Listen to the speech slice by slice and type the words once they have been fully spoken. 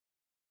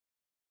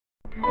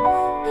Here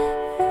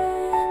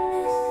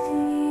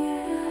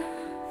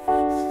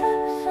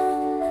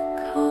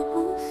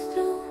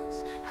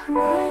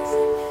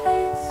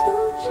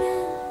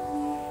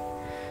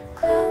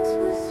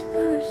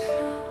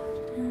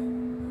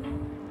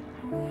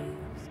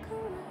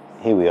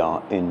we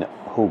are in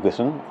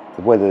Haugesund.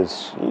 The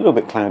weather's a little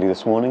bit cloudy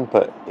this morning,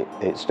 but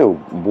it's still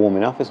warm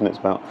enough, isn't it? It's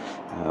about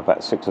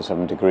 6 or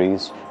 7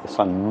 degrees. The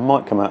sun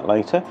might come out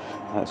later,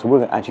 so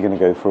we're actually going to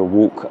go for a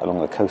walk along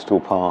the coastal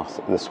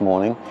path this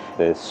morning.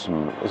 There's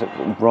some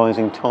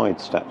rising tide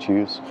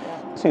statues.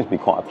 It seems to be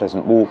quite a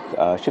pleasant walk.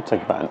 Should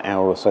take about an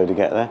hour or so to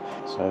get there,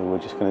 so we're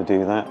just going to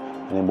do that,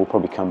 and then we'll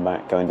probably come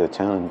back, go into the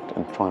town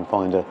and try and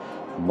find a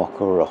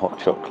mocha or a hot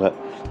chocolate.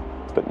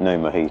 But no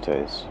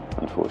mojitos,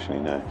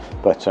 unfortunately, no.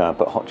 But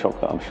hot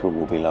chocolate, I'm sure,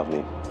 will be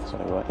lovely.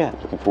 So yeah,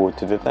 looking forward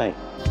to the day.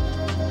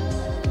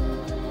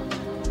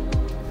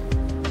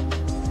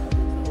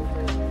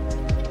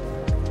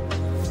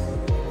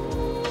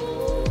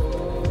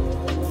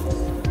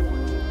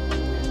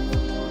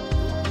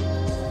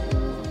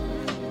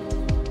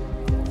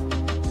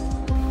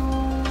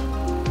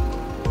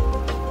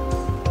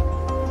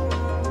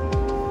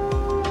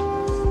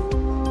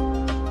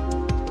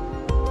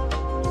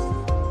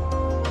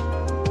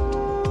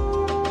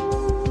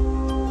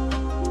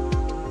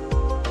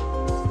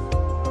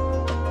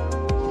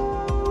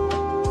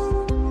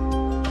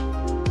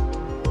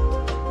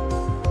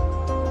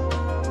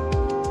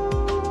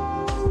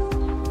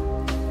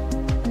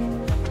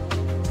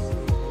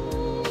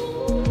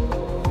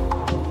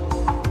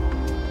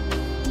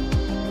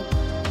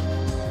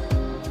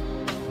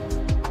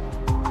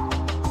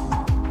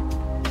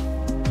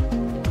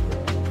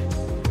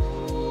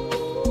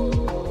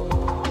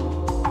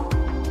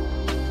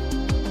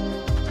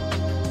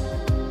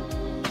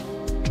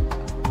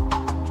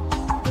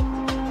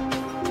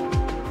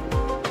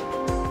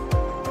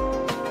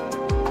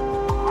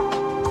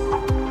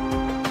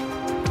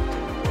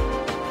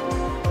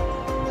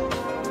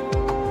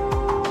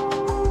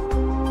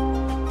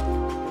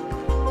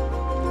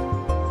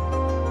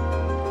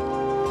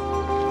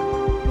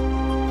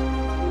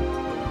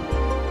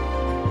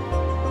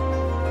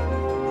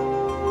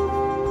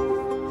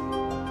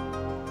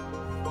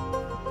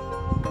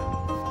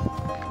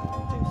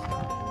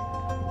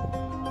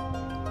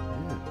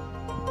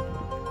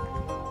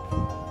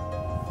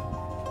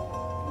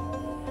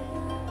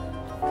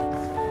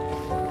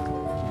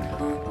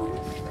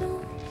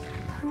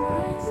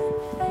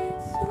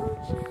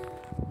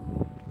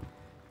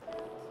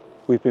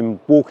 We've been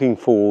walking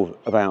for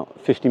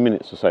about 50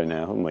 minutes or so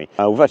now, haven't we?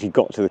 We've actually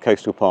got to the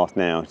coastal path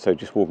now, so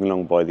just walking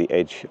along by the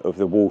edge of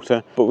the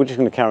water. But we're just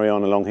going to carry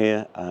on along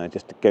here,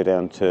 just to go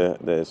down to,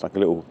 there's like a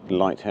little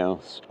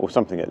lighthouse or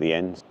something at the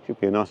end. Should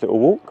be a nice little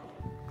walk.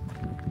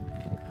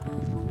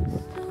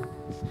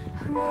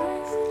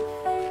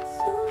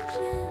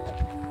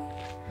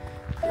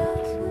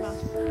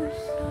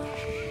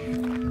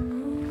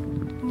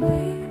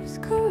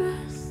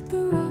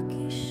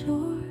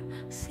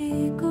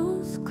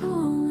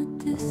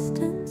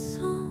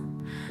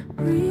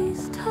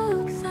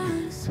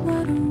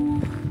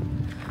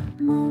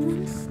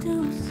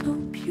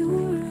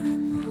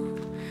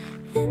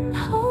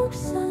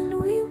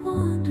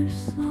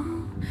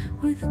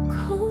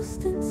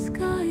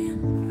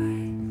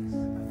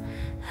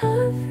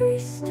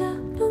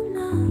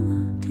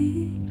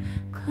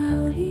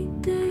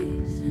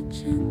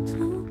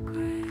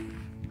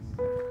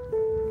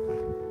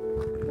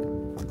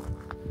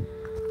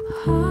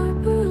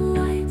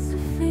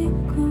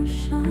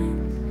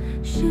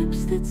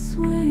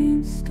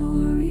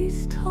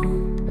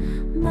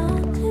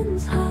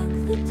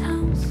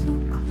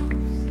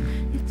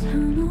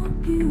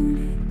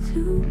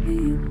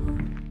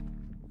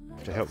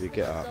 To help you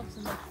get up.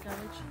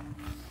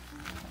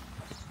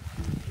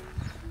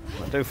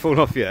 Don't fall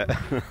off yet.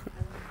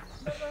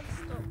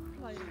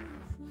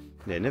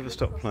 Yeah, never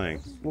stop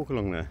playing. Walk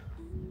along there.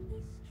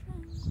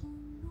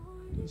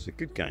 It's a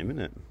good game,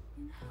 isn't it?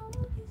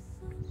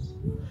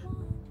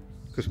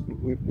 Because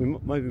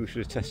maybe we should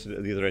have tested it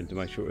at the other end to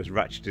make sure it was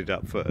ratcheted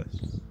up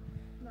first.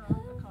 No, I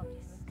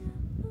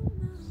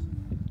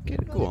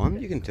can't. Go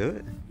on, you can do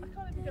it. I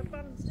can't even get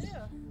balanced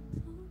here.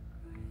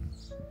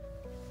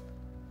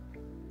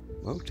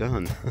 Well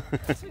done.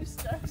 2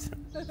 steps.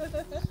 I can't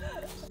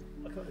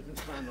even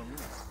stand on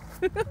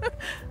that.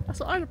 That's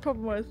what I had a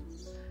problem with.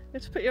 You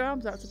have to put your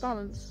arms out to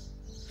balance.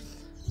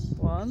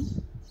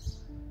 1,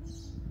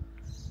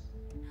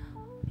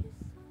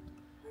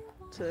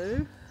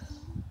 2.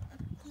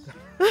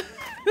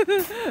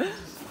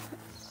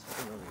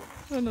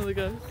 Another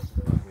go.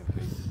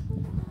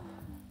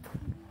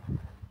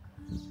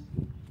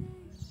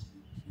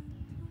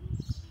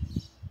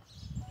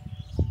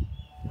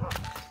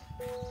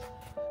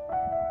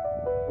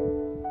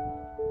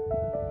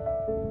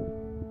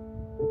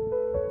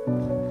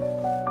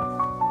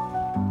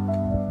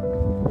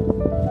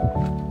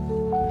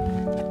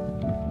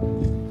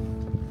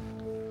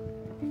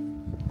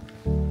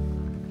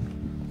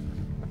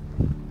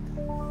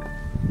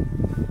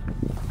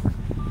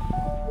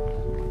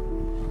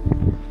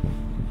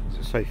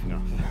 safe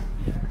enough.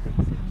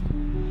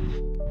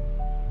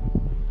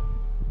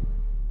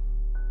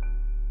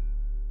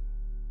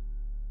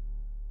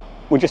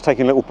 We're just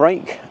taking a little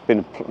break.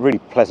 Been a really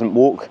pleasant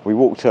walk. We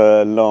walked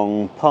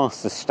along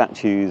past the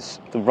statues,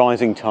 the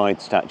rising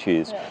tide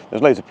statues. Yeah.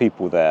 There's loads of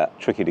people there,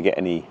 tricky to get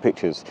any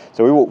pictures.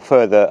 So we walked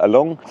further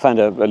along, found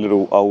a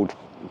little old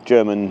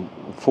German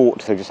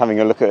fort, so just having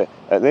a look at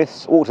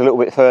this. Walked a little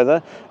bit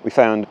further, we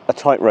found a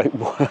tightrope,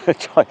 found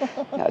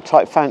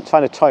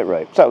a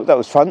tightrope. So that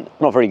was fun.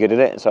 Not very good at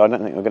it, so I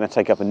don't think we're going to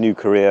take up a new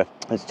career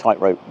as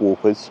tightrope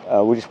walkers.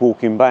 We're just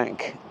walking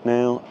back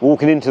now,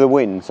 walking into the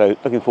wind, so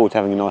looking forward to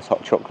having a nice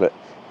hot chocolate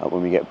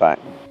when we get back.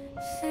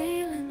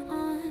 Sailing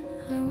on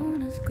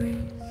Iona's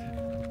grace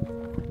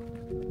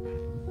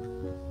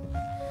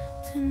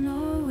to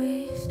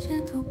Norway's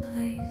gentle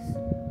place.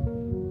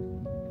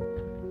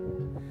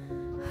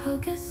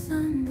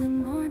 Haugesund, the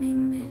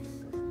morning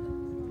mist,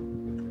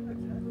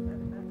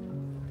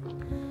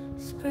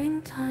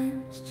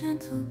 springtime's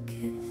gentle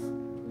kiss,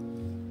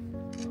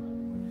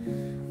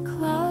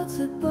 clouds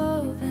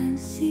above and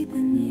sea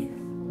beneath,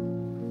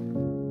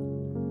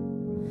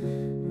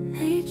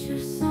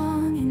 nature's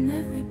song in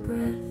every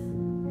breath,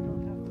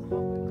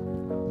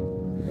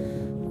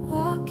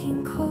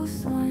 walking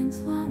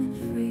coastlines long and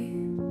free,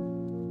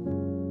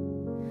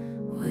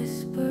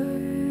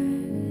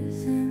 whispers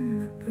in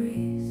the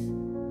breeze.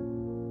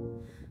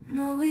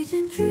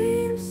 Norwegian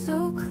dreams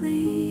so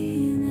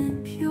clean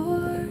and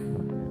pure,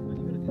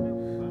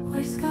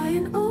 where sky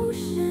and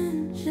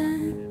ocean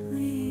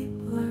gently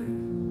blur.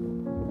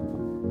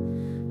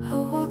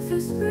 I'll walk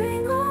through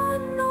spring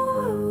on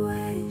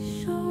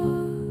Norway's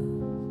shore.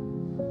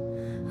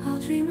 I'll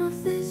dream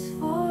of this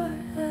forevermore.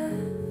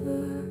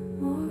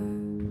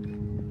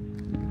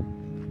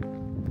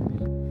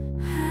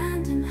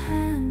 Hand in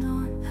hand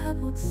on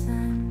pebbled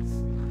sands,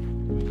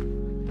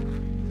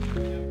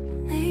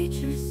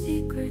 nature's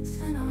secrets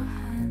in our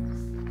hands.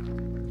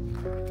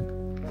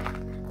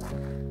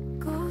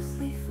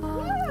 Ghostly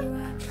fog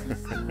wraps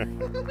us tight.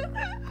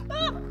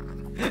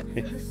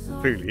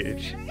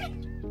 Foliage. Do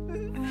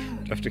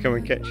I have to come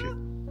and catch you?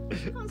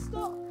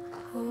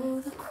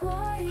 Oh, the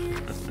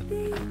quiet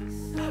speaks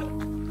so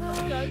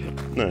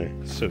loud. No,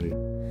 silly.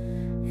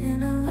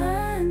 In a land